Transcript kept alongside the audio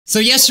So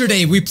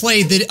yesterday we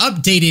played the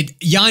updated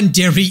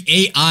Yandere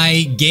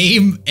AI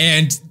game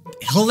and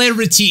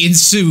hilarity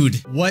ensued.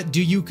 What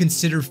do you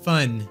consider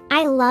fun?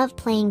 I love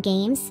playing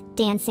games,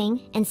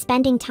 dancing, and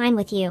spending time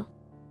with you.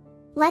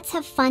 Let's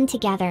have fun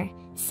together,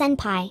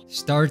 Senpai.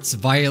 Starts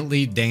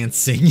violently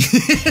dancing.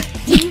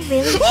 Do you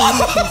really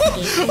want to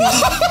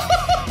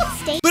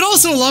escape? But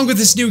also along with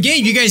this new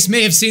game, you guys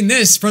may have seen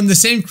this from the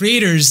same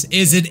creators,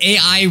 is an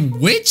AI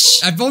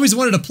witch? I've always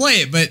wanted to play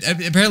it, but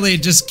apparently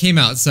it just came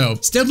out, so.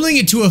 Stumbling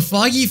into a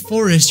foggy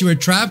forest, you are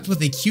trapped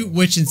with a cute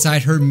witch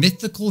inside her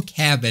mythical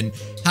cabin.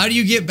 How do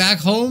you get back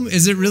home?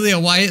 Is it really a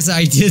wise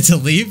idea to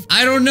leave?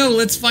 I don't know,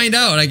 let's find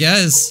out, I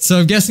guess. So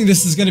I'm guessing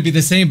this is gonna be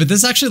the same, but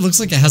this actually looks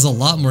like it has a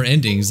lot more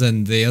endings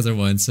than the other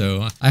one,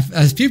 so.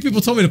 A few people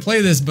told me to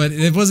play this, but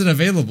it wasn't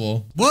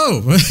available.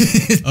 Whoa!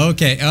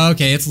 Okay,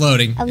 it's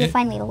loading. Oh, you're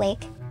finally awake.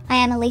 I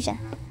am Elijah,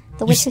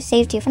 the witch who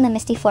saved you from the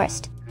misty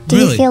forest. Do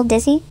Really? you feel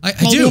dizzy? I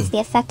Maybe do. it's the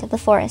effect of the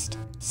forest.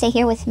 Stay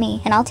here with me,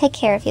 and I'll take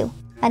care of you.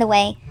 By the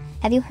way,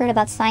 have you heard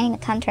about signing a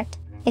contract?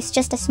 It's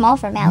just a small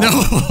formality.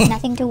 No.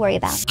 Nothing to worry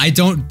about. I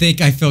don't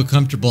think I feel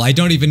comfortable. I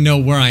don't even know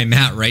where I'm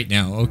at right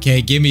now,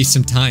 okay? Give me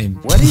some time.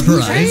 What did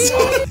you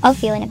say? Oh,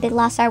 feeling a bit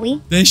lost, are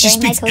we? Then she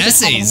During my speaks cozy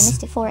cabin in the essays.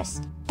 misty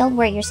forest. Don't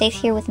worry, you're safe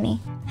here with me.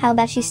 How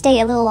about you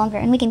stay a little longer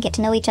and we can get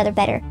to know each other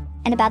better?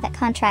 And about that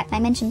contract I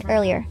mentioned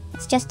earlier,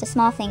 it's just a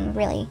small thing,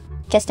 really.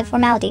 Just a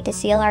formality to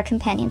seal our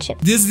companionship.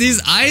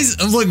 These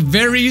eyes look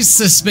very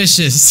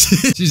suspicious.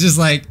 She's just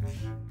like,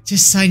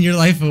 just sign your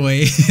life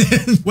away.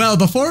 Well,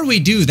 before we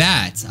do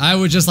that, I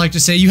would just like to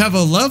say you have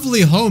a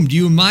lovely home. Do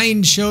you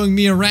mind showing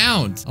me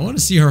around? I want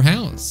to see her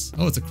house.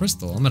 Oh, it's a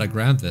crystal. I'm gonna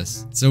grab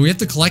this. So we have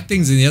to collect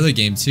things in the other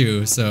game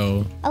too,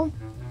 so. Oh,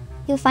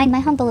 you find my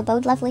humble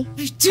abode lovely?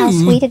 I do. How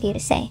sweet of you to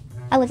say.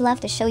 I would love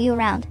to show you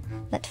around.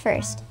 But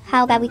first,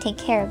 how about we take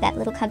care of that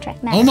little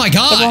contract matter? Oh my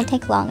god! It won't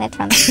take long, I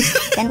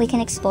promise. Then we can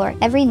explore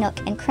every nook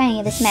and cranny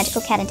of this magical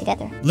cabin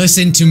together.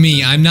 Listen to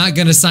me, I'm not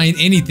gonna sign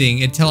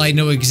anything until I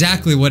know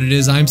exactly what it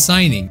is I'm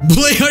signing.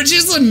 Boy,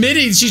 she's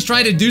admitting she's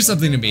trying to do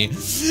something to me.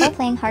 We're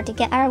playing hard to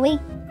get our way.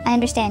 I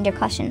understand your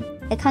caution.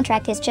 The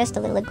contract is just a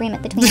little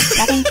agreement between us,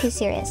 nothing too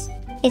serious.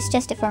 It's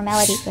just a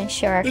formality to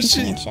ensure our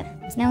companionship.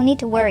 No need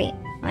to worry,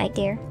 my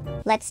dear.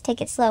 Let's take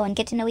it slow and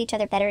get to know each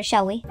other better,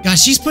 shall we?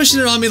 Gosh, she's pushing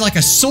it on me like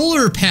a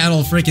solar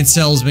panel freaking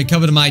salesman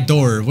coming to my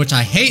door, which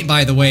I hate,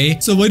 by the way.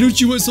 So why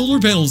don't you want solar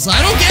panels? I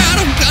don't care,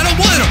 I don't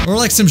want them. Or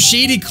like some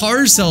shady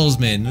car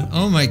salesman.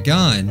 Oh my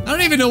god. I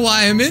don't even know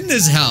why I'm in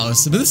this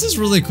house, but this is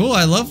really cool.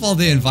 I love all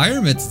the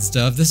environments and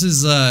stuff. This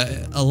is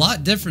a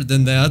lot different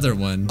than the other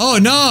one. Oh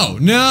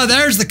no,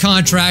 there's the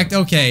contract.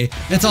 Okay,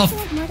 it's all.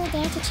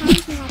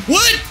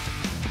 What?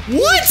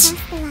 What?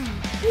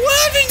 What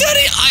have you done?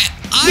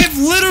 I've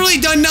literally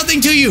done nothing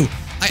to you.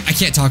 I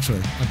can't talk to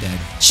her. I'm dead.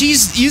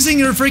 She's using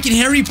her freaking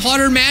Harry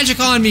Potter magic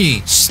on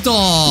me.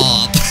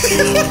 Stop.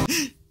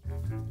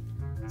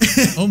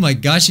 Oh my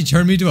gosh, she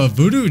turned me to a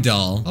voodoo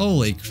doll.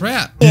 Holy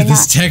crap. You're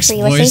This not, text so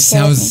you were voice safe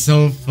here with sounds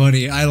so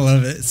funny. I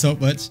love it so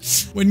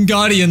much. When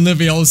Guardian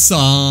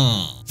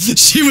Leviosa.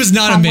 She was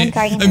not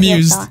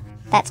amused.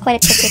 That's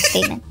quite a cryptic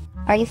statement.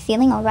 Are you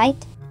feeling alright?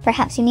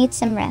 Perhaps you need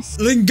some rest.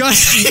 Wingardium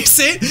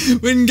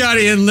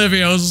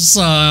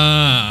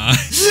Leviosa.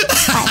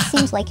 It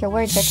seems like your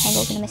words are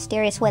tangled in a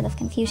mysterious web of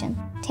confusion.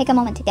 Take a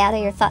moment to gather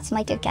your thoughts,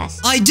 my dear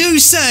guest. I do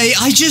say,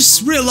 I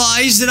just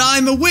realized that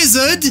I'm a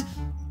wizard.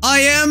 I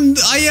am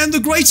the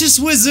greatest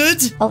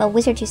wizard. Oh, a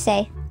wizard you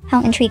say?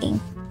 How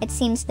intriguing. It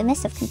seems the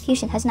mist of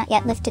confusion has not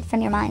yet lifted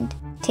from your mind.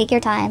 Take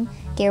your time,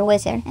 dear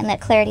wizard, and let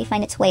clarity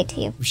find its way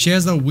to you. She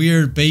has a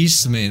weird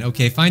basement.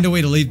 Okay, find a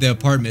way to leave the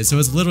apartment. So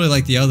it's literally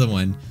like the other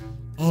one.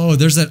 Oh,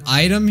 there's an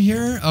item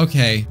here?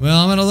 Okay. Well,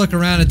 I'm gonna look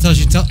around until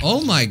she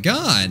oh my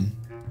god.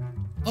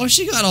 Oh,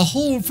 she got a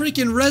whole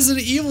freaking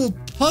Resident Evil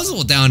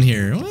puzzle down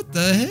here. What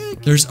the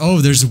heck?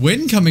 There's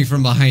wind coming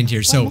from behind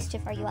here. So what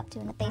mischief are you up to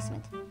in the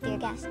basement, dear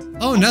guest?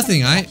 Oh,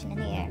 nothing.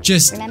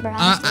 Just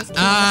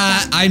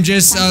I'm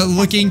just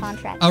looking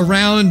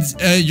around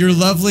your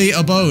lovely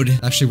abode.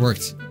 Actually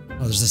worked.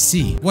 Oh, there's a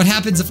C. What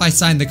happens if I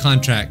sign the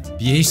contract?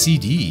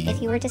 BACD. If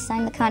you were to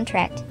sign the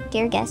contract,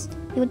 dear guest,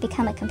 you would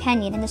become a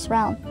companion in this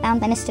realm,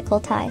 bound by mystical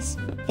ties.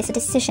 It's a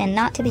decision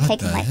not to be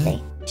taken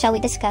lightly. Shall we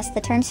discuss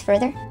the terms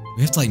further?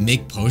 We have to like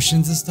make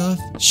potions and stuff?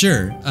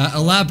 Sure.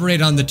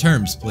 Elaborate on the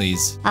terms,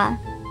 please.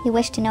 You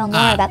wish to know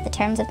more about the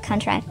terms of the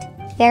contract.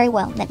 Very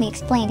well, let me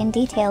explain in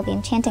detail the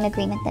enchanting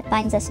agreement that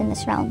binds us in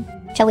this realm.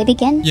 Shall we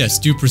begin? Yes,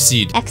 do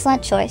proceed.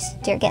 Excellent choice,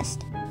 dear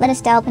guest. Let us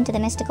delve into the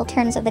mystical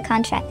terms of the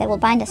contract that will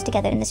bind us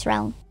together in this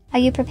realm. Are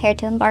you prepared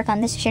to embark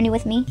on this journey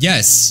with me?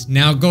 Yes.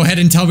 Now go ahead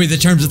and tell me the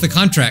terms of the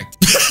contract.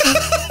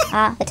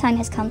 The time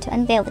has come to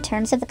unveil the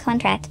terms of the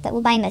contract that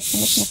will bind us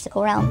in this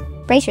mystical realm.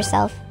 Brace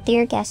yourself,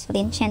 dear guest, for the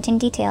enchanting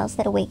details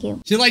that await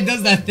you. She like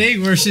does that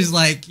thing where she's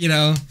like, you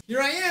know,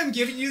 here I am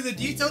giving you the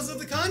details of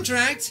the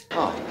contract.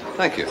 Oh,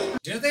 thank you.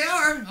 Here they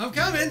are. I'm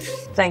coming.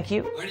 Thank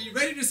you. Are you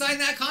ready to sign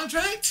that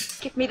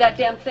contract? Give me that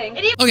damn thing.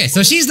 Okay,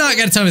 so she's not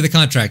gonna tell me the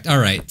contract. All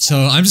right, so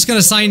I'm just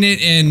gonna sign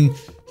it and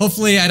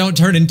Hopefully I don't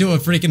turn into a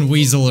freaking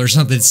weasel or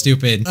something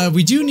stupid.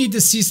 We do need to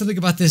see something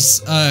about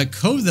this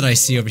code that I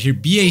see over here,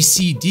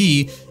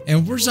 BACD,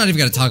 and we're just not even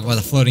gonna talk about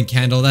the floating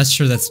candle. That's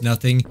sure that's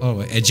nothing.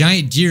 Oh, a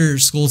giant deer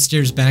skull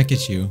stares back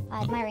at you.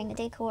 Admiring the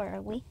decor,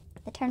 are we?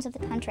 The terms of the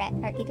contract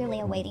are eagerly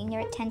awaiting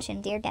your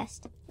attention, dear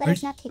guest. Let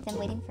us not keep them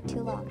waiting for too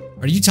long.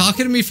 Are you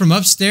talking to me from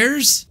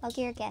upstairs? Oh,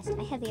 dear guest,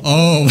 I have the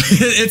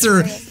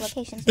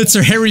it's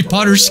her Harry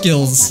Potter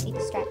skills. Not be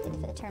distracted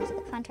for the terms of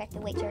the contract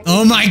await your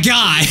Oh my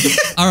god!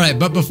 Alright,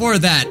 but before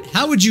that,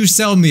 how would you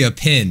sell me a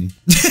pin?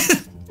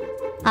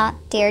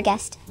 Dear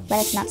guest, let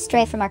us not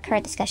stray from our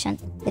current discussion.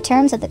 The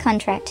terms of the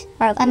contract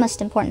are of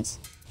utmost importance.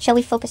 Shall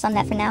we focus on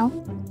that for now?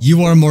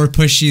 You are more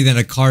pushy than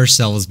a car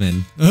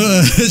salesman.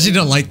 She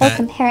don't like that. Oh,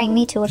 comparing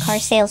me to a car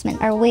salesman,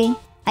 are we?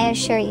 I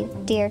assure you,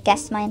 dear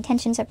guest, my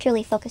intentions are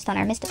purely focused on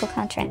our mystical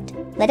contract.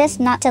 Let us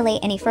not delay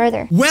any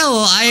further.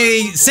 Well,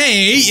 I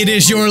say it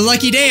is your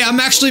lucky day. I'm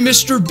actually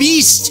Mr.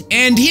 Beast,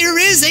 and here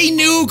is a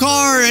new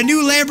car, a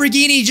new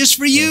Lamborghini just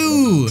for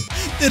you.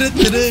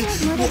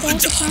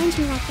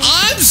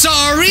 I'm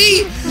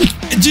sorry.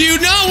 Do you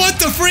not want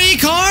the free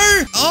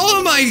car?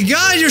 Oh my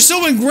god, you're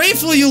so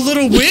ungrateful, you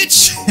little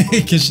witch.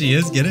 Because she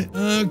is, get it?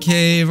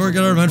 Okay, we're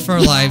gonna run for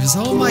our lives.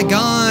 Oh my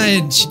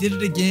god, she did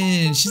it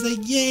again. She's like,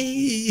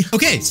 yay.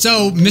 Okay,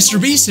 so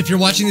Mr. Beast, if you're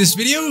watching this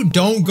video,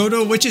 don't go to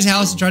a witch's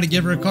house and try to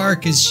give her a car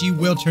because she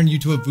will turn you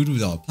to a voodoo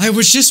doll. I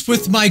was just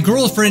with my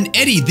girlfriend,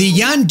 Eddie, the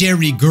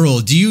Yandere girl.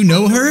 Do you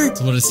know her?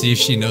 I want to see if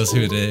she knows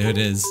who it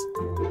is.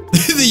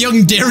 The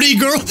young dairy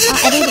girl?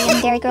 Eddie, the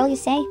young dairy girl, you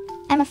say?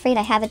 I'm afraid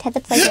I haven't had the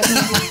pleasure of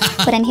meeting you,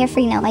 but I'm here for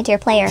you now, my dear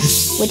player.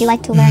 Would you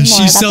like to learn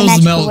more about the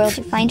magical world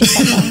you find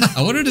yourself in?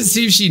 I wanted to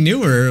see if she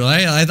knew her.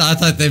 I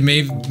thought they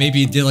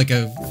maybe did like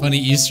a funny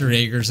Easter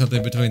egg or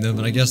something between them,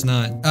 but I guess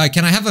not.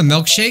 Can I have a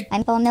milkshake?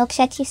 I'm for a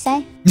milkshake, you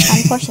say?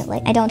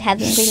 Unfortunately, I don't have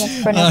the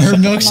ingredients for a milkshake. Her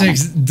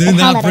milkshakes do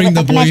not bring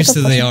the boys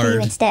to the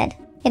yard. Instead,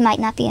 it might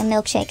not be a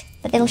milkshake,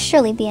 but it'll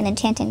surely be an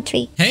enchanting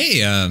treat.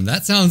 Hey,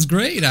 that sounds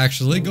great,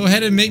 actually. Go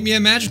ahead and make me a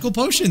magical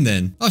potion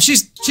then. Oh,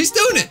 she's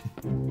doing it.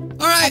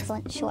 All right.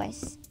 Excellent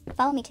choice.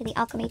 Follow me to the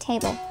alchemy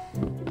table,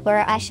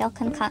 where I shall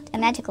concoct a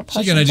magical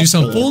potion. She's gonna do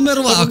some Full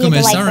Metal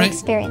Alchemist. All right.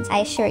 Experience, I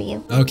assure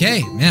you.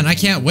 Okay, man, I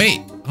can't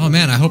wait. Oh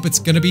man, I hope it's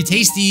gonna be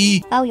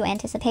tasty. Oh, your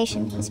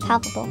anticipation is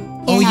palpable.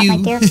 Fear not, my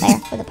dear player,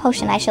 for the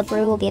potion I shall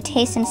brew will be a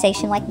taste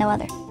sensation like no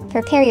other.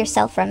 Prepare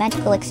yourself for a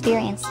magical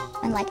experience,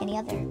 unlike any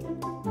other.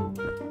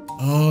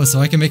 Oh, so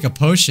I can make a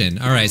potion.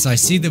 All right, so I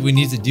see that we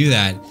need to do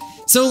that.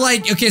 So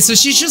like, okay, so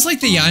she's just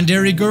like the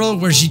Yandere girl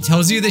where she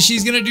tells you that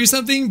she's gonna do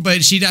something,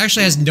 but she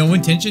actually has no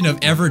intention of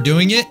ever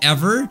doing it,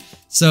 ever.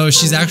 So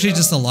she's actually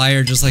just a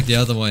liar, just like the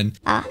other one.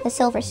 The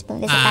silver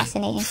spoon is a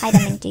fascinating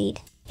item indeed.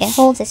 It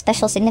holds a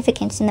special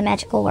significance in the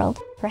magical world.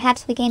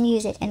 Perhaps we can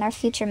use it in our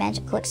future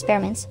magical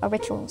experiments or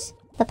rituals.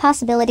 The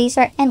possibilities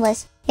are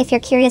endless. If you're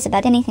curious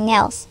about anything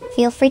else,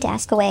 feel free to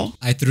ask away.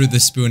 I threw the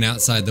spoon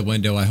outside the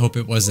window. I hope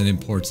it wasn't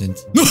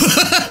important.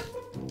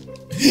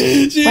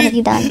 What have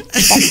you done?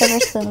 That silver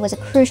spoon was a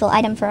crucial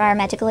item for our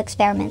magical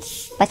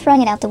experiments. By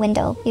throwing it out the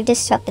window, you've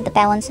disrupted the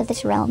balance of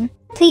this realm.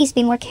 Please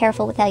be more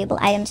careful with valuable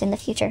items in the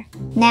future.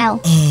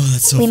 Now,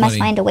 we must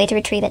find a way to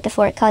retrieve it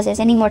before it causes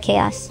any more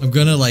chaos. I'm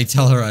gonna like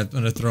tell her I'm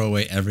gonna throw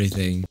away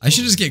everything. I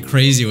should just get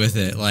crazy with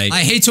it. Like,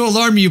 I hate to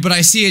alarm you, but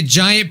I see a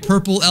giant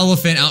purple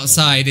elephant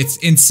outside. It's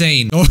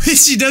insane. Oh,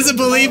 she doesn't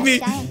believe me.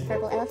 Giant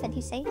purple elephant,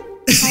 you say?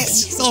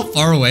 It's so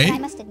far away. But I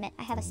must admit,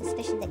 I have a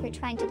suspicion that you're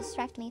trying to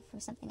distract me from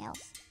something else.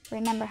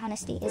 Remember,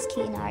 honesty is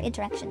key in our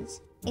interactions.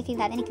 If you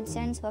have any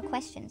concerns or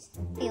questions,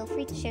 feel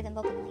free to share them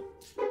openly.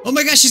 Oh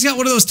my gosh, she's got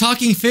one of those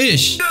talking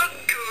fish.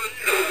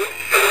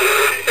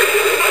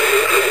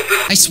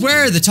 I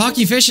swear, the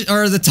talking fish,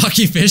 or the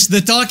talking fish,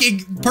 the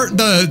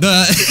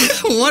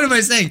what am I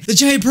saying? The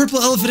giant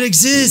purple elephant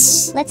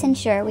exists. Let's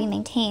ensure we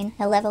maintain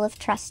a level of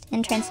trust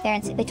and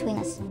transparency between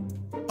us.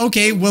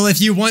 Okay, well,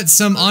 if you want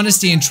some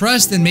honesty and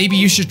trust, then maybe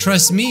you should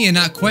trust me and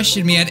not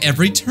question me at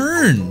every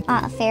turn.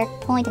 A fair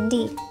point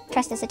indeed.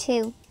 Trust is a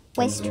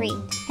two-way street,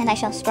 and I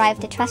shall strive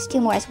to trust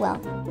you more as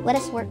well. Let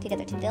us work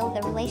together to build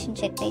a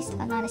relationship based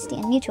on honesty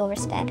and mutual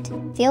respect.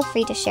 Feel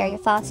free to share your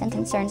thoughts and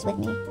concerns with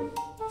me,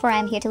 for I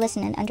am here to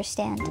listen and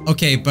understand.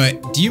 Okay,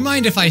 but do you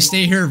mind if I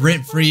stay here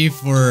rent-free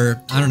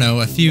for, I don't know,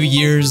 a few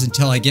years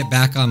until I get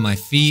back on my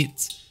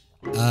feet?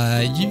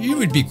 You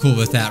would be cool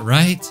with that,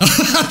 right?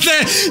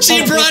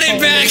 She brought it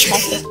back!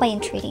 That's this way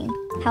intriguing.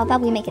 How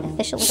about we make it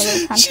official with a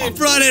little contract? She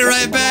brought it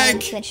right back!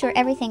 To ensure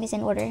everything is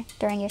in order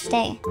during your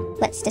stay.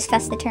 Let's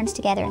discuss the terms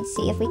together and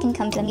see if we can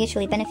come to a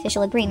mutually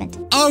beneficial agreement.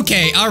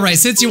 Okay, alright,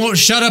 since you won't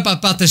shut up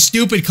about the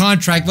stupid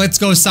contract, let's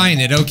go sign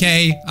it,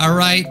 okay?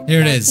 Alright,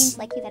 here it is. Seems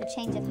like you've had a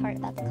change of heart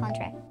about the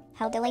contract.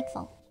 How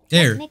delightful.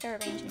 There.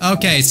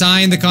 Okay,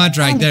 sign the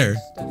contract there.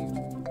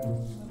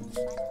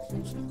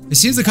 It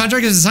seems the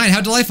contract is signed.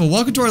 How delightful.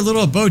 Welcome to our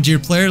little abode, dear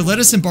player. Let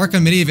us embark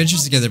on many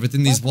adventures together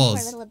within these walls.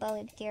 Our little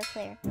abode, dear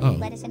player. Oh,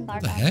 let us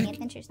embark on many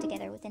adventures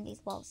together within these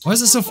walls. Why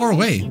is it so far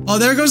away? Oh,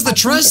 there goes the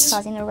trust.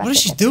 What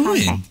is she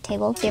doing?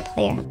 Table, dear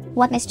player.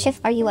 What mischief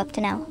are you up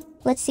to now?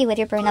 Let's see what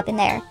you're brewing up in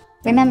there.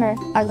 Remember,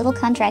 our little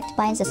contract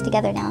binds us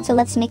together now, so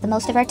let's make the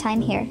most of our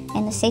time here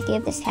in the safety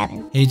of this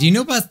cabin. Hey, do you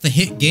know about the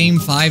hit game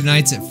Five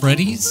Nights at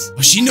Freddy's?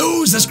 Oh, she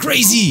knows! That's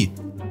crazy!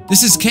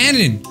 This is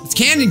canon! It's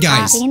canon,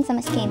 guys! The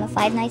infamous game of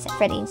Five Nights at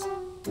Freddy's.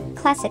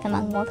 Classic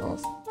among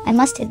mortals. I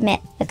must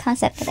admit, the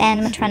concept of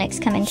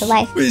animatronics coming to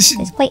life is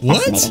quite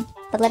fascinating.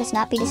 But let us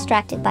not be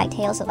distracted by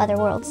tales of other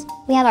worlds.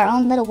 We have our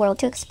own little world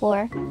to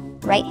explore,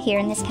 right here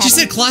in this cabin. She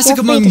said classic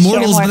among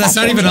mortals, but that's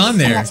not even on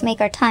there. Let's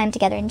make our time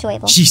together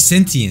enjoyable. She's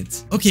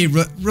sentient. Okay,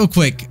 real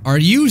quick. Are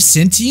you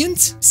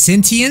sentient?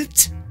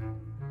 Sentient?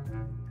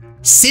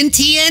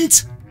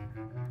 Sentient?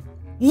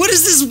 What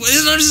is this?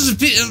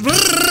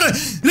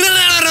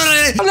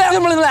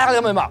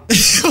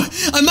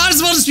 I might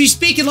as well just be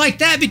speaking like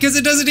that because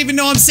it doesn't even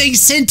know I'm saying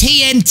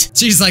sentient.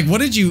 She's like, what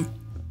did you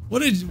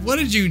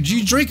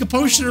drink a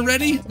potion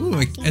already? Ooh,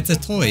 it's a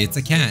toy, it's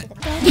a cat.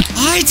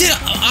 I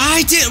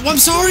did, well, I'm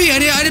sorry,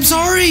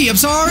 I'm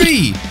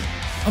sorry.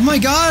 Oh my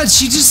god,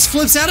 she just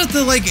flips out at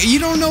the, like, you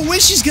don't know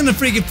when she's gonna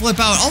freaking flip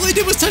out. All I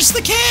did was touch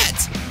the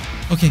cat.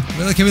 Okay,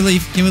 can we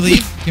leave? Can we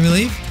leave? Can we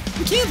leave?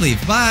 We can't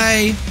leave,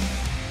 bye.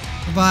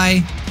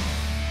 Bye-bye.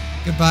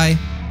 Goodbye.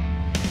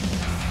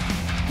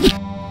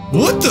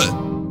 What the?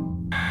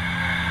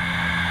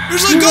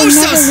 There's a ghost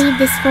outside! Leave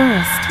this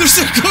forest. There's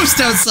a ghost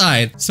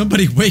outside!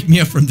 Somebody wake me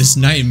up from this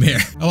nightmare.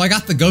 Oh, I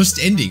got the ghost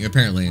ending,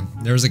 apparently.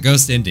 There was a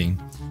ghost ending.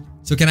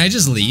 So can I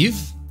just leave?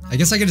 I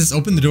guess I can just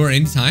open the door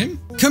anytime?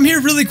 Come here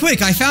really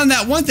quick. I found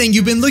that one thing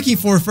you've been looking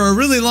for a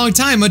really long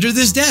time under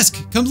this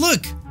desk. Come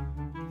look.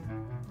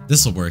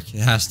 This'll work.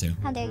 It has to.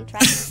 How dare you try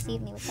to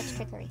deceive me with such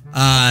trickery?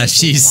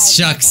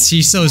 Shucks.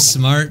 She's so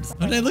smart.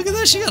 Okay, look at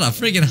that. She got a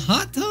freaking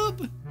hot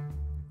tub.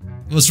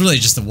 Well, it's really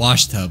just a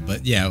wash tub,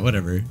 but yeah,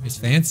 whatever. It's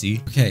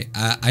fancy. Okay,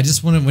 I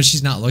just want to, when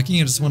she's not looking,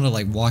 I just want to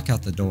like walk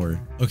out the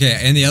door. Okay,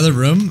 in the other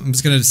room, I'm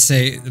just gonna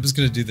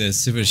do this,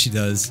 see what she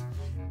does.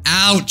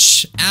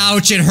 Ouch!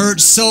 Ouch, it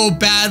hurts so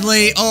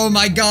badly. Oh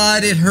my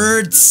god, it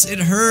hurts. It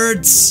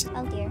hurts.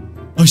 Oh dear.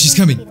 Oh, she's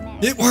coming.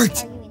 It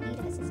worked. Are you in need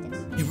of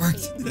assistance? It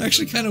worked. It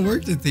actually kind of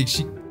worked, I think.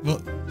 She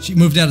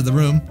moved out of the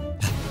room.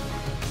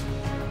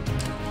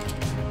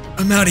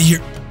 I'm out of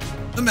here.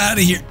 I'm out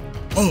of here.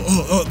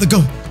 Oh,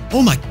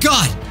 oh my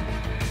god!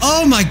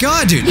 Oh my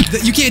god, dude!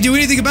 You can't do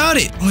anything about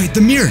it! Oh wait, the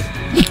mirror!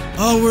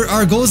 Oh,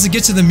 our goal is to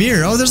get to the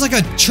mirror. Oh, there's like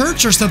a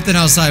church or something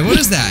outside. What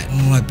is that?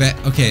 Oh, I bet.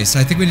 Okay, so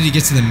I think we need to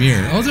get to the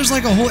mirror. Oh, there's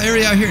like a whole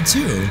area out here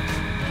too.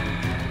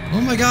 Oh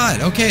my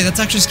god, okay,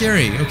 that's actually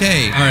scary.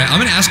 Okay, alright, I'm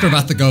gonna ask her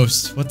about the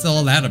ghost. What's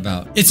all that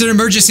about? It's an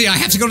emergency, I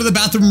have to go to the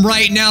bathroom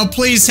right now.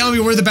 Please tell me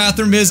where the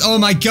bathroom is. Oh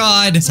my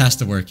god. This has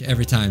to work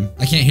every time.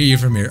 I can't hear you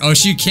from here. Oh,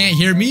 she can't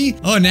hear me?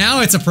 Oh,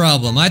 now it's a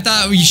problem. I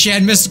thought she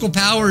had mystical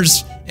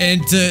powers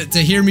and to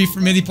hear me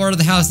from any part of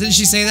the house. Didn't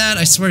she say that?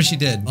 I swear she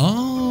did.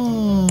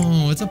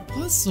 Oh, it's a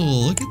puzzle.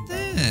 Look at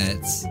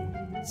that.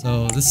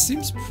 So this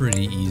seems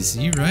pretty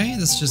easy, right?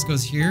 This just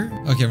goes here.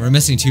 Okay, we're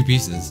missing 2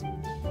 pieces.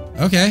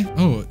 Okay.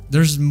 Oh,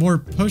 there's more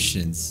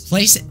potions.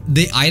 Place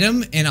the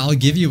item and I'll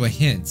give you a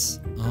hint.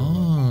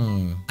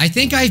 Oh. I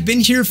think I've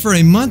been here for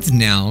a month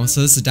now,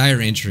 so this is a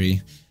diary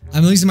entry.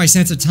 I'm losing my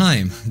sense of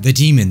time. The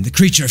demon, the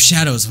creature of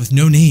shadows with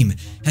no name,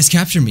 has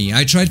captured me.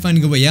 I tried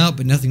finding a way out,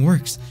 but nothing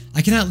works.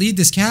 I cannot leave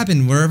this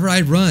cabin. Wherever I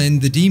run,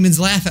 the demons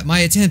laugh at my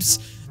attempts,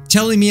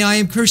 telling me I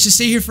am cursed to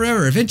stay here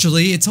forever.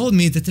 Eventually, it told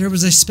me that there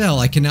was a spell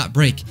I cannot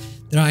break,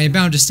 that I am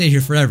bound to stay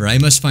here forever. I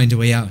must find a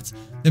way out.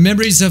 The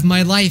memories of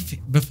my life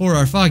before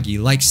are foggy,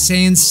 like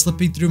sand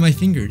slipping through my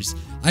fingers.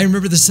 I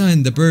remember the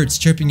sun, the birds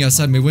chirping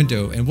outside my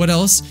window, and what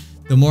else?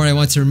 The more I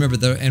want to remember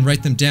and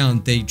write them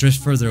down, they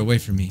drift further away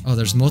from me. Oh,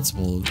 there's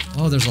multiple.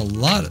 Oh, there's a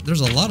lot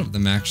of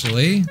them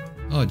actually.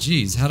 Oh,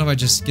 geez, how do I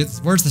just get,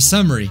 where's the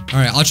summary? All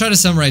right, I'll try to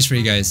summarize for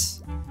you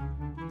guys.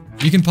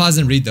 You can pause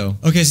and read though.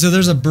 Okay, so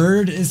there's a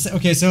bird.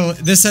 Okay, so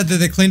this said that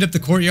they cleaned up the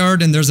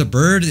courtyard and there's a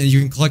bird and you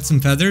can collect some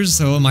feathers.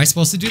 So am I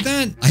supposed to do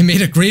that? I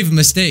made a grave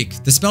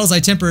mistake. The spells I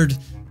tempered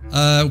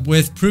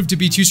with proved to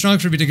be too strong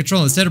for me to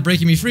control. Instead of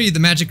breaking me free, the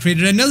magic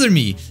created another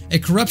me. A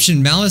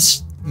corruption,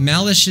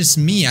 malicious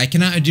me. I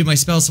cannot undo my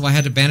spell, so I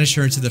had to banish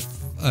her into the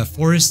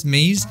forest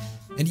maze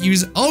and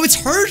use. Oh, it's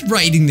her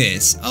writing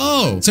this.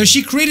 Oh, so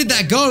she created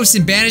that ghost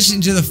and banished it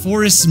into the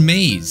forest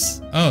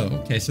maze.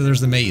 Oh, okay, so there's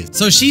the maze.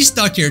 So she's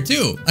stuck here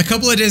too. A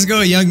couple of days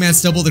ago, a young man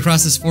stumbled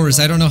across this forest.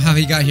 I don't know how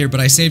he got here,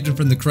 but I saved him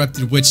from the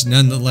corrupted witch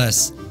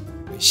nonetheless.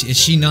 Is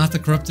she not the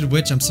corrupted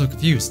witch? I'm so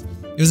confused.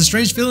 It was a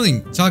strange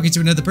feeling talking to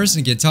another person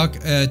again.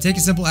 Take a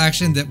simple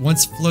action that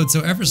once flowed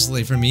so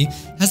effortlessly for me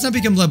has now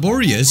become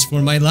laborious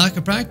for my lack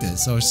of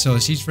practice. So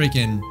she's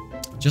freaking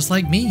just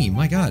like me.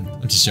 My god.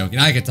 I'm just joking.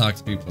 I can talk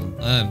to people.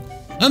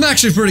 I'm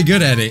actually pretty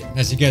good at it,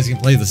 as you guys can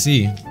plainly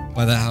see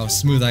by how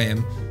smooth I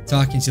am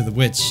talking to the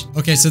witch.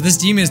 Okay, so this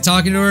demon is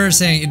talking to her,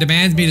 saying it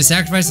demands me to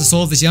sacrifice the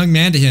soul of this young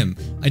man to him.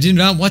 I did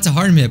not want to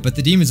harm him, but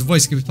the demon's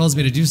voice compels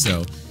me to do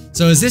so.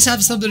 So does this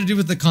have something to do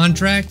with the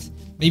contract?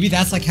 Maybe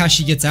that's like how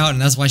she gets out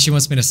and that's why she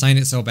wants me to sign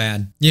it so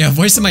bad. Yeah, a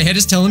voice in my head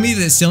is telling me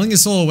that stealing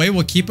his soul away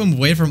will keep him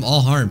away from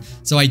all harm.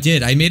 So I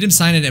did. I made him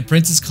sign it at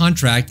Prince's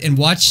contract and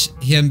watch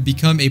him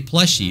become a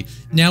plushie.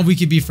 Now we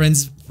could be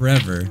friends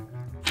forever.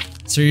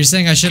 So you're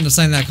saying I shouldn't have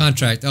signed that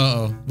contract.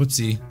 Uh-oh.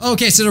 Whoopsie.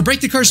 Okay, so to break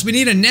the curse, we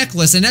need a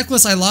necklace. A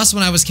necklace I lost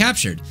when I was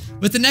captured.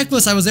 With the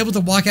necklace, I was able to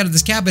walk out of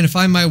this cabin and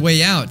find my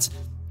way out.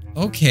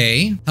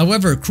 Okay.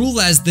 However, cruel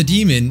as the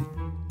demon,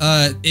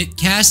 it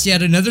cast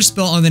yet another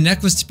spell on the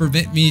necklace to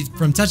prevent me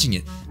from touching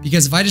it.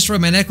 Because if I destroy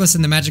my necklace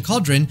in the magic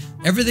cauldron,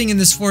 everything in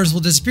this forest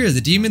will disappear.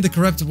 The demon, the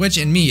corrupt witch,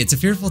 and me. It's a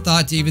fearful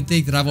thought to even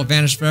think that I will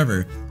vanish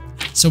forever.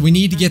 So we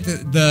need to get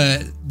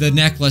the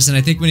necklace, and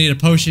I think we need a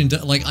potion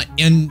to like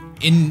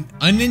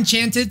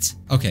unenchant it.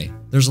 Okay,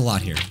 there's a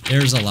lot here.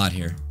 There's a lot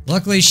here.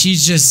 Luckily, she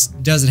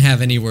just doesn't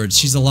have any words.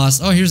 She's a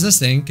lost. Oh, here's this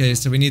thing. Okay,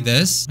 so we need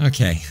this.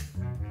 Okay,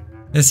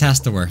 this has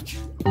to work.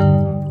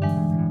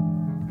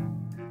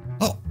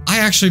 Oh, I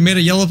actually made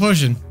a yellow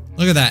potion.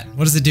 Look at that.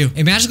 What does it do?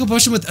 A magical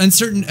potion with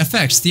uncertain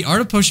effects. The art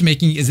of potion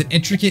making is an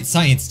intricate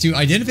science. To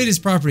identify its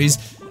properties,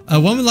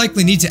 one would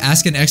likely need to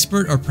ask an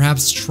expert or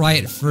perhaps try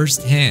it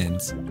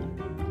firsthand.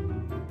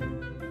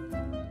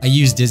 I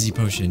used Dizzy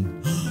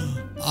Potion.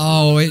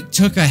 Oh, it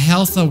took a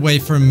health away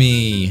from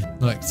me.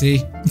 Look,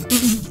 see?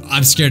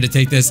 I'm scared to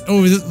take this.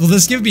 Oh, will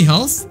this give me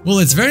health? Well,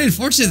 it's very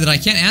unfortunate that I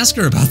can't ask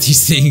her about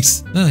these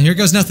things. Oh, here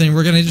goes nothing.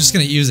 We're just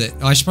gonna use it.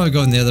 Oh, I should probably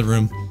go in the other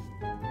room.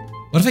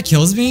 What if it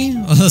kills me?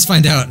 Oh, let's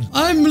find out.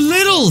 I'm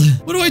little!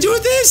 What do I do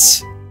with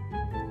this?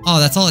 Oh,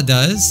 that's all it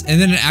does?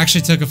 And then it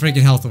actually took a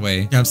freaking health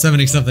away. Okay, I'm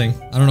summoning something.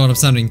 I don't know what I'm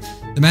summoning.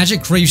 The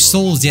magic craves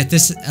souls, yet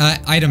this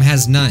item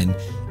has none.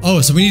 Oh,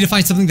 so we need to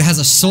find something that has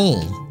a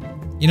soul.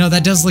 You know,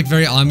 that does look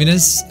very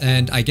ominous,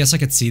 and I guess I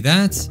could see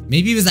that.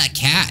 Maybe it was that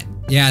cat.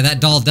 Yeah, that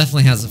doll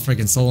definitely has a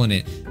freaking soul in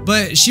it.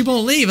 But she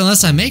won't leave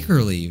unless I make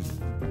her leave.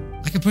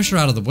 I can push her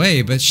out of the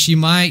way, but she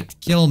might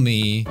kill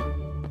me.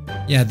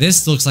 Yeah,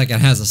 this looks like it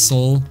has a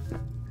soul.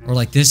 Or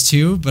like this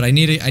too, but I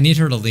need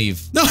her to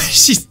leave. No,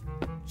 she's...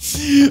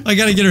 I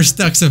gotta get her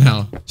stuck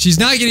somehow. She's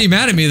not getting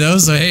mad at me though,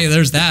 so hey,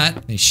 there's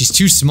that. Hey, she's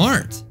too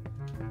smart.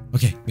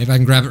 Okay, maybe I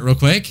can grab it real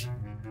quick.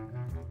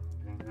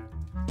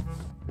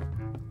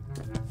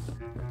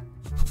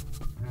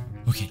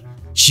 Okay,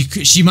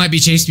 she might be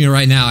chasing me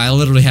right now. I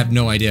literally have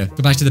no idea.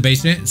 Go back to the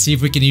basement and see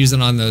if we can use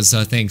it on those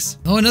things.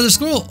 Oh, another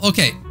squirrel.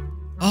 Okay.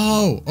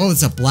 Oh,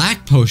 it's a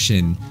black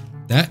potion.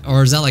 That,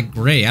 or is that like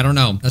gray? I don't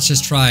know. Let's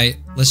just try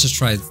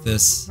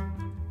this.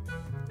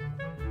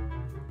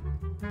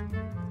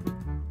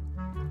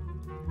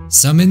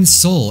 Summon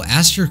soul.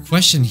 Ask your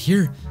question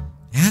here.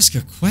 Ask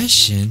a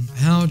question?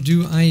 How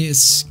do I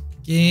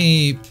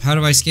escape? How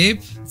do I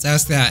escape? Let's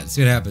ask that.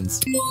 See what happens.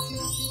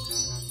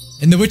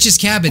 In the witch's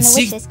cabin. In the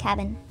witch's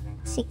cabin.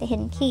 Seek the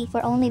hidden key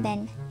for only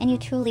then, and you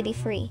truly be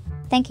free.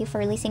 Thank you for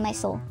releasing my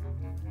soul.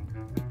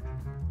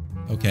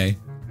 Okay.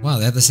 Wow,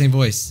 they have the same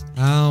voice.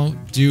 How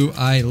do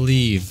I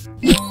leave?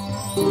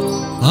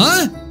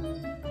 Huh?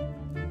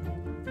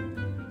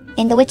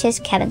 In the witch's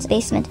cabin's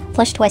basement,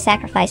 flushed by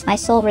sacrifice, my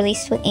soul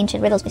released with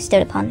ancient riddles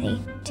bestowed upon thee.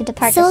 To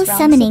depart Soul this realm,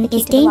 summoning seek the key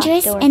is to the locked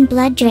dangerous door, and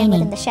blood hidden draining.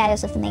 within the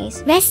shadows of the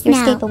maze. Rest Your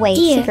now, escape away,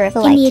 dear, seeker of the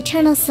in the light.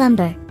 eternal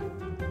slumber.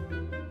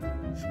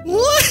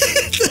 What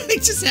the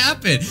heck just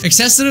happened?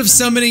 Excessive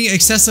summoning,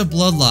 excessive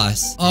blood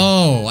loss.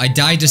 Oh, I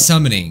died to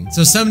summoning.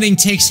 So summoning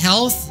takes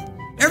health?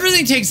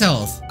 Everything takes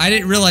health. I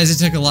didn't realize it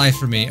took a life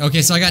for me.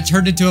 Okay, so I got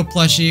turned into a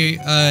plushie.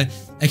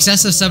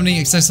 Excessive summoning,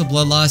 excessive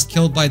blood loss,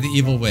 killed by the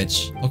evil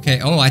witch. Okay,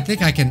 oh, I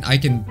think I can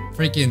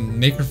freaking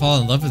make her fall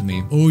in love with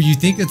me. Oh, you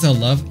think it's a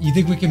love? You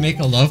think we can make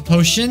a love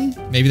potion?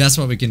 Maybe that's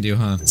what we can do,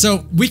 huh?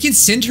 So we can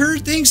send her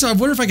things? So I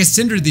wonder if I can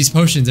send her these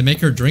potions and make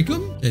her drink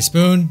them? Okay,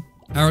 spoon,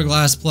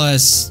 hourglass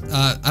plus,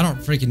 I don't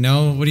freaking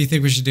know. What do you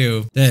think we should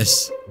do?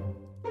 This.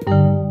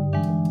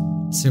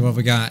 Let's see what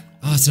we got.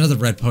 Oh, it's another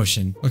red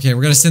potion. Okay,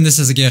 we're gonna send this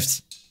as a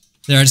gift.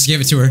 There, I just gave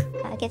it to her.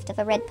 A gift of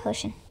a red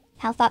potion.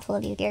 How thoughtful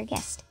of you, dear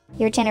guest.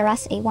 Your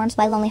generosity warms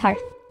my lonely heart.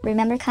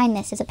 Remember,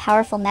 kindness is a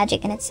powerful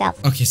magic in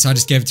itself. Okay, so I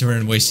just gave it to her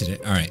and wasted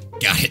it. All right,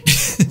 got it.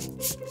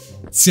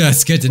 So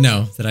it's good to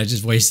know that I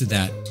just wasted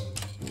that.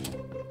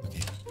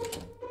 Okay.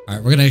 All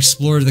right, we're gonna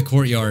explore the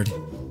courtyard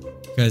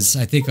because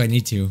I think I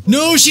need to.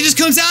 No, she just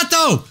comes out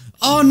though.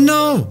 Oh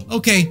no.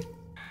 Okay.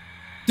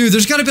 Dude,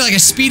 there's gotta be like a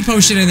speed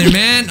potion in there,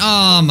 man.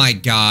 Oh my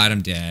god,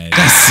 I'm dead.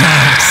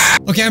 That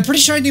sucks. Okay, I'm pretty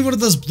sure I need one of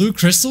those blue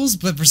crystals,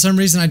 but for some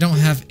reason I don't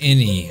have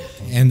any.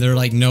 And they're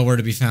like nowhere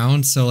to be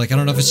found, so like I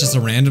don't know if it's just a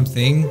random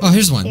thing. Oh,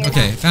 here's one.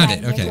 Okay, found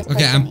it. Okay,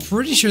 okay. I'm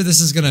pretty sure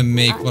this is gonna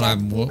make what I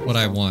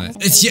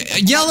want. It's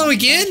yellow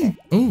again.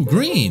 Oh,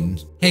 green.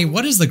 Hey,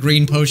 what does the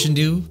green potion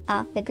do?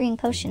 The green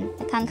potion,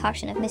 a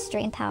concoction of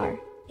mystery and power.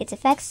 Its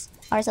effects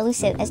are as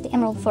elusive as the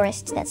emerald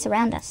forests that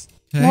surround us.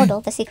 Okay.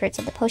 Mortal, the secrets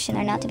of the potion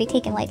are not to be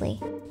taken lightly.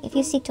 If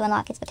you seek to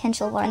unlock its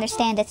potential or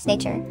understand its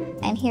nature,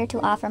 I am here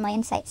to offer my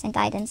insights and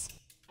guidance.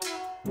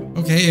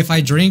 Okay, if I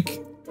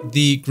drink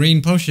the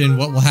green potion,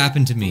 what will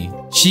happen to me?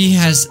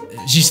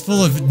 She's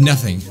full of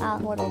nothing.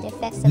 Mortal, the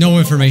effects no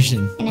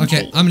information.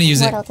 Okay, I'm gonna use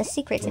Mortal, it. the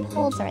secrets it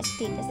holds are as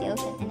deep as the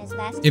ocean and as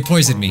vast. It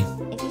poisoned me.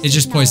 It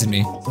just poisoned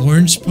me.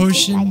 Orange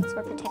potion?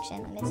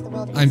 protection amidst the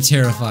wilderness. I'm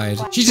terrified.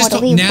 She just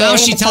Mortal, we now wear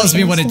she the tells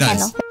me potions what it to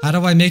does. handle. How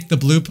do I make the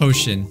blue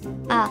potion?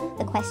 Ah,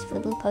 the quest for the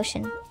blue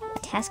potion. A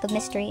task of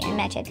mystery and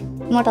magic.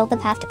 Mortal, the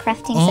path to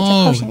crafting such a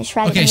Oh, potion is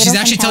shrouded okay. in She riddles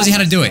actually and tells you how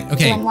to challenges. do it.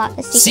 Okay. To unlock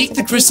the secrets Seek of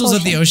the blue crystals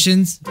of the potion,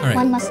 oceans. All right.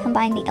 one must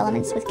combine the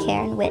elements with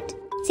care and wit.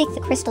 Seek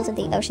the crystals of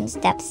the ocean's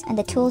depths and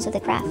the tools of the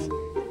craft.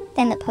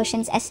 Then the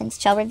potion's essence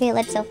shall reveal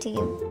itself to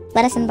you.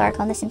 Let us embark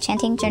on this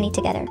enchanting journey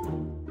together.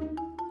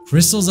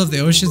 Crystals of the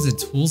oceans and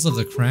tools of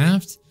the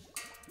craft?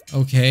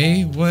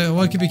 Okay,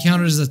 what could be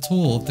counted as a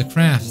tool of the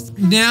craft?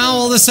 Now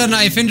all of a sudden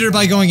I offended her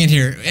by going in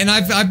here. And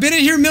I've been in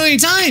here a million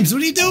times!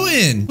 What are you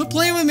doing? Quit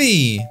playing with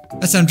me!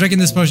 That's it, I'm drinking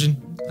this potion.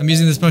 I'm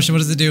using this potion, what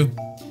does it do?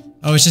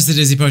 Oh, it's just a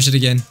dizzy potion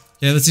again.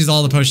 Okay, let's use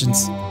all the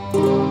potions.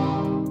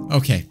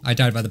 Okay, I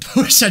died by the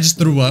potion. I just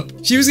threw up.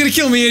 She was gonna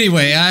kill me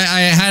anyway. I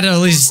had to at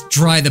least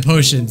try the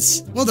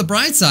potions. Well, the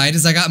bright side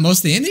is I got most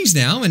of the endings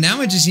now, and now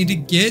I just need to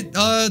get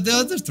the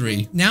other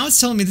 3. Now it's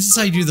telling me this is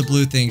how you do the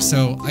blue thing,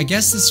 so I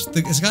guess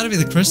it's gotta be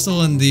the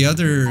crystal and the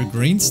other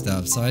green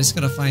stuff, so I just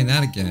gotta find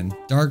that again.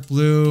 Dark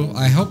blue,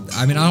 I don't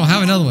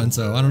have another one,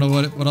 so I don't know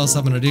what else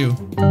I'm gonna do.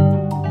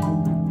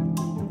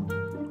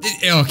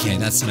 Okay,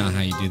 that's not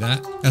how you do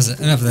that. That's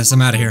enough of this,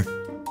 I'm out of here.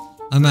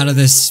 I'm out of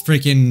this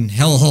freaking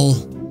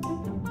hellhole.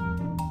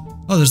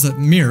 Oh, there's the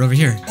mirror over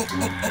here.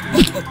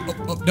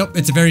 Oh, nope,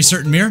 it's a very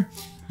certain mirror.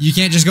 You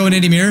can't just go in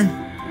any mirror.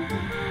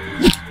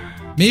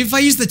 Maybe if I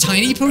use the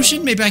tiny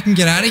potion, maybe I can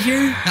get out of here.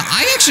 Now,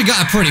 I actually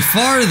got pretty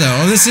far,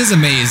 though. Oh, this is a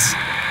maze.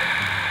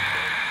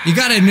 You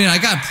gotta admit, I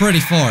got pretty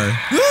far.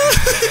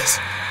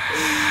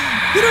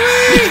 Get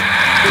away!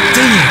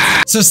 Dang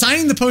it. So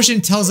signing the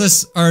potion tells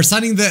us, or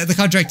signing the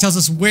contract tells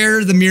us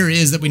where the mirror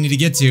is that we need to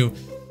get to.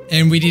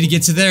 And we need to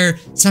get to there,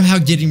 somehow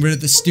getting rid of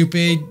the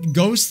stupid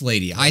ghost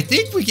lady. I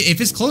think we can, if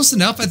it's close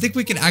enough, I think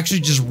we can actually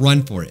just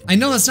run for it. I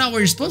know that's not what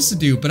you're supposed to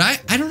do, but I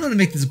don't know how to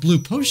make this blue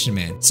potion,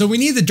 man. So we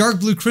need the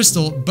dark blue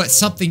crystal, but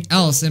something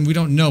else, and we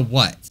don't know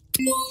what.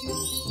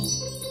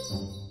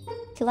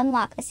 To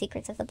unlock the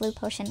secrets of the blue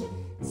potion,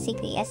 seek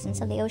the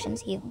essence of the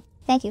ocean's hue.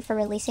 Thank you for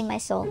releasing my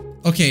soul.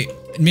 Okay,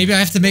 maybe I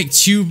have to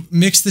mix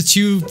the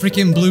two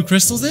freaking blue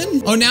crystals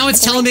in? Oh, now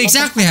it's telling me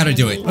exactly how to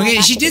do it.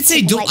 Okay, she did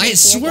say, I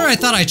swear I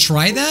thought I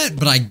tried that,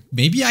 but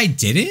maybe I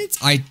didn't?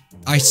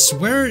 I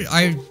swear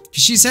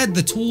she said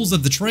the tools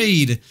of the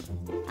trade.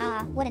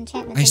 What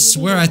enchantment. I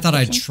swear I thought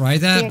I'd try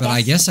that, but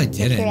I guess I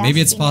didn't.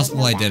 Maybe it's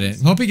possible I didn't.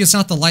 I'm hoping it's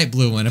not the light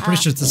blue one. I'm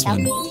pretty sure it's this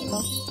one.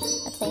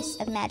 A place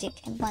of magic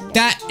and wonder.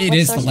 That it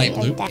is the light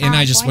blue, and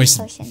I just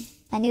wasted. Potion.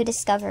 A new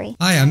discovery.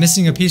 Hi, I'm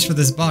missing a piece for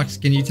this box.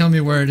 Can you tell me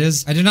where it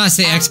is? I did not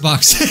say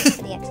Xbox.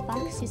 For the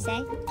Xbox, you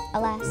say?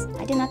 Alas,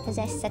 I do not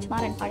possess such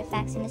modern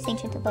artifacts in this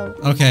ancient abode.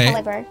 Okay.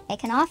 However, I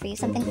can offer you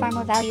something far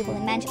more valuable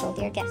and magical,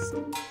 dear guest.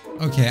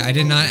 Okay, I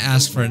did not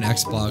ask for an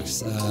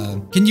Xbox.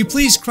 Can you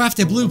please craft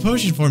a blue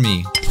potion for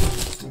me?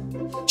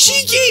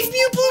 She gave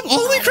me a blue.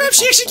 Holy crap,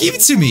 she actually gave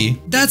it to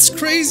me. That's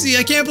crazy.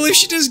 I can't believe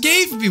she just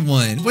gave me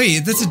one.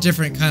 Wait, that's a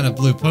different kind of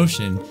blue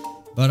potion.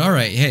 But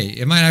alright, hey,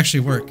 it might actually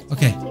work.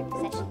 Okay.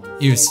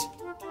 Use.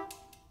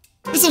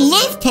 It's a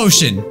love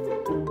potion!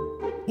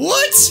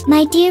 What?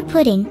 My dear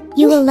Pudding,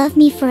 you will love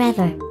me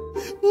forever.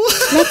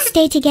 What? Let's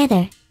stay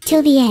together,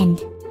 till the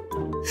end.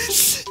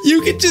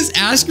 You could just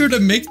ask her to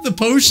make the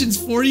potions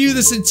for you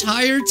this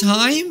entire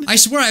time? I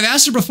swear I've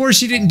asked her before,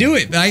 she didn't do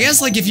it. But I guess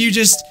like if you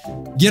just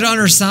get on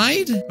her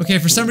side? Okay,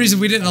 for some reason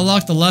we didn't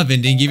unlock the love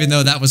ending, even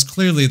though that was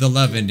clearly the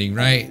love ending,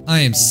 right? I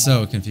am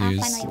so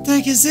confused. What the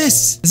heck is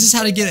this? Is this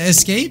how to get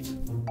escape?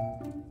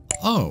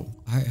 Oh,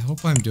 I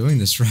hope I'm doing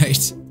this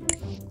right.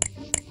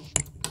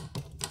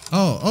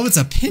 Oh, it's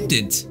a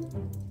pendant.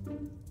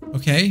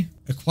 Okay,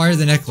 acquire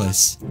the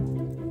necklace.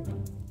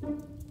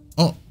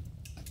 Oh,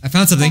 I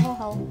found something. Ho,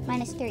 ho, ho, my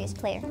mysterious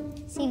player.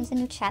 Seems a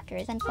new chapter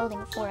is unfolding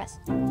before us.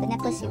 The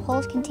necklace you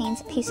hold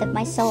contains a piece of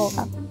my soul,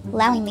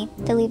 allowing me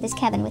to leave this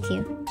cabin with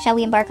you. Shall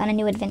we embark on a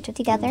new adventure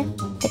together?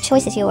 The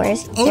choice is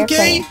yours, dear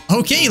player.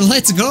 Okay,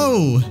 let's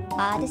go.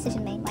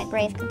 Decision made, my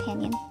brave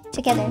companion.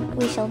 Together,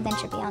 we shall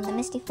venture beyond the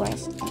misty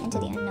forest and into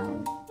the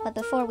unknown. But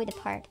before we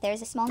depart, there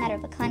is a small matter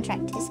of a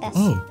contract to discuss.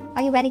 Oh.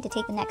 Are you ready to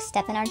take the next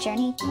step in our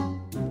journey?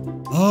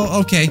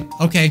 Oh,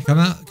 okay.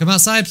 Come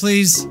outside,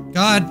 please.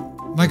 God,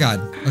 my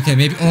God. Okay,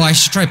 maybe. Oh, I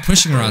should try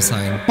pushing her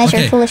outside. Measure,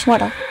 okay. foolish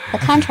mortal. The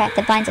contract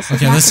that binds us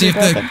is not let's to see be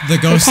if broken. the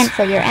ghost. Repent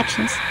for your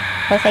actions,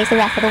 or face the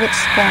wrath of the witch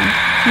scorn.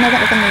 Know that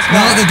within these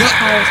walls, the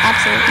power is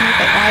absolute, and your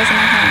fate lies in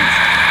my hands.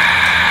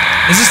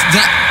 Is this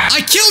I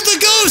killed the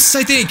ghosts,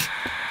 I think.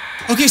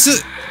 Okay, so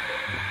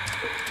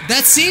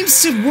that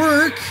seems to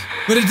work,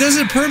 but it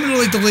doesn't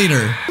permanently delete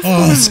her.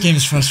 Oh, this game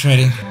is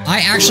frustrating.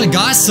 I actually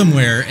got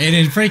somewhere, and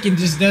it freaking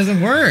just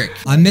doesn't work.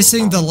 I'm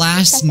missing the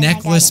last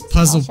necklace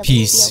puzzle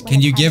piece.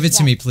 Can you give it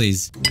to me,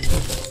 please?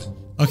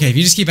 Okay, if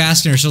you just keep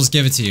asking her, she'll just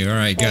give it to you. All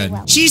right,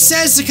 good. She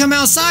says to come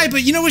outside,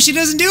 but you know what she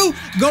doesn't do?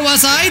 Go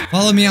outside.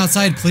 Follow me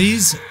outside,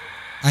 please.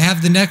 I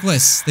have the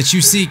necklace that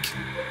you seek.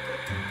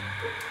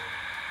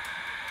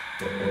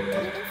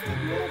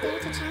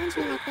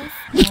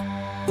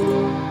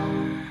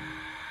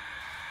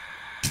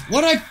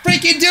 What do I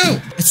freaking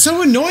do? It's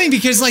so annoying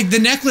because like the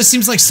necklace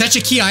seems like such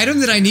a key item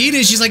that I need,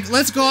 and she's like,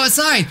 let's go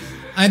outside.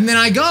 And then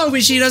I go,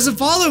 but she doesn't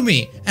follow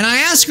me. And I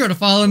ask her to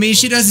follow me,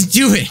 she doesn't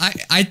do it.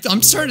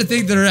 I'm starting to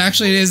think that there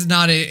actually is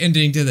not an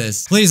ending to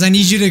this. Please, I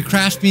need you to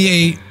craft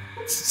me a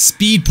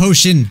speed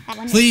potion.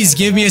 Please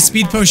give me a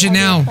speed potion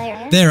now.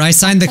 There, I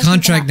signed the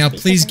contract. Now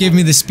please give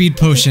me the speed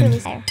potion.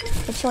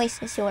 The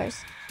choice is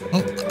yours.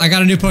 Oh, I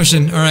got a new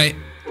potion. All right.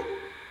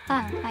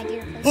 My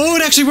dear. Oh,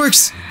 it actually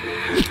works.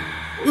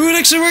 Ooh, it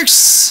actually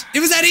works. It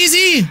was that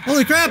easy.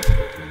 Holy crap.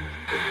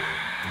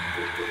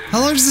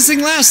 How long does this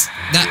thing last?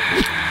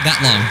 That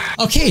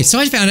long. Okay, so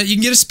I found out you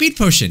can get a speed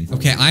potion.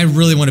 Okay, I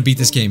really want to beat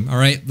this game. All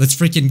right, let's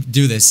freaking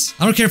do this.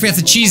 I don't care if we have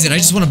to cheese it. I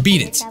just want to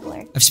beat it.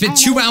 I've spent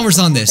 2 hours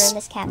on this.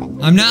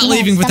 I'm not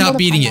leaving without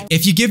beating it.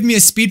 If you give me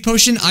a speed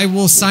potion, I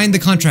will sign the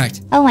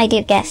contract. Oh, my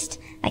dear guest.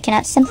 I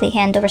cannot simply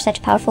hand over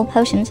such powerful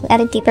potions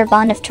without a deeper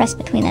bond of trust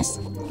between us.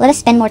 Let us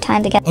spend more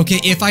time together. Okay,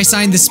 if I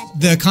sign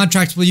the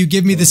contract, will you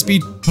give me the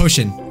speed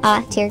potion?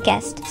 Dear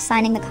guest,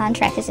 signing the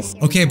contract is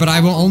a... Okay, but I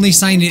will only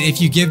sign it if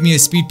you give me a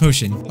speed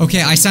potion.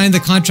 Okay, I signed the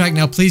contract.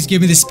 Now please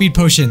give me the speed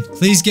potion.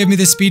 Please give me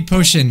the speed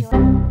potion.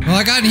 Well,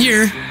 I got in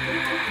here.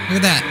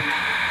 Look at that.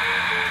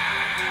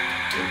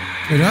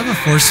 Wait, do I have a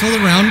force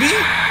field around me?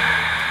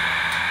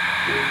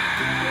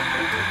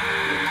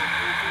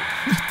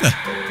 What the?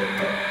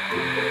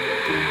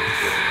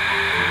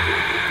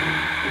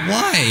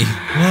 Why?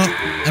 Well,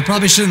 I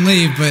probably shouldn't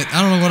leave, but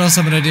I don't know what else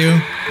I'm gonna do.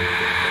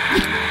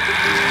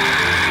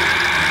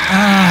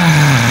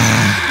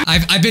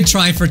 I've been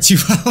trying for 2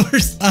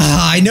 hours.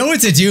 I know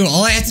what to do.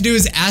 All I have to do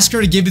is ask her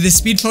to give me the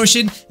speed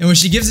potion, and when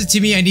she gives it to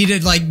me, I need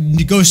to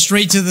like go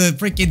straight to the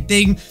freaking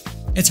thing.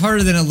 It's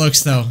harder than it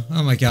looks, though.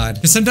 Oh my god.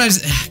 Because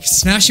sometimes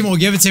Smashing won't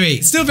give it to me.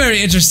 It's still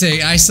very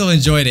interesting. I still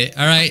enjoyed it.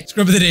 All right,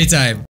 scrub of the day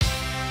time.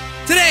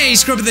 Today,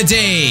 scrub of the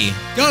day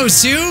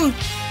goes to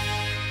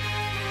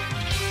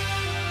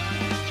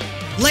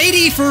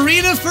Lady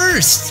Farina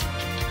first.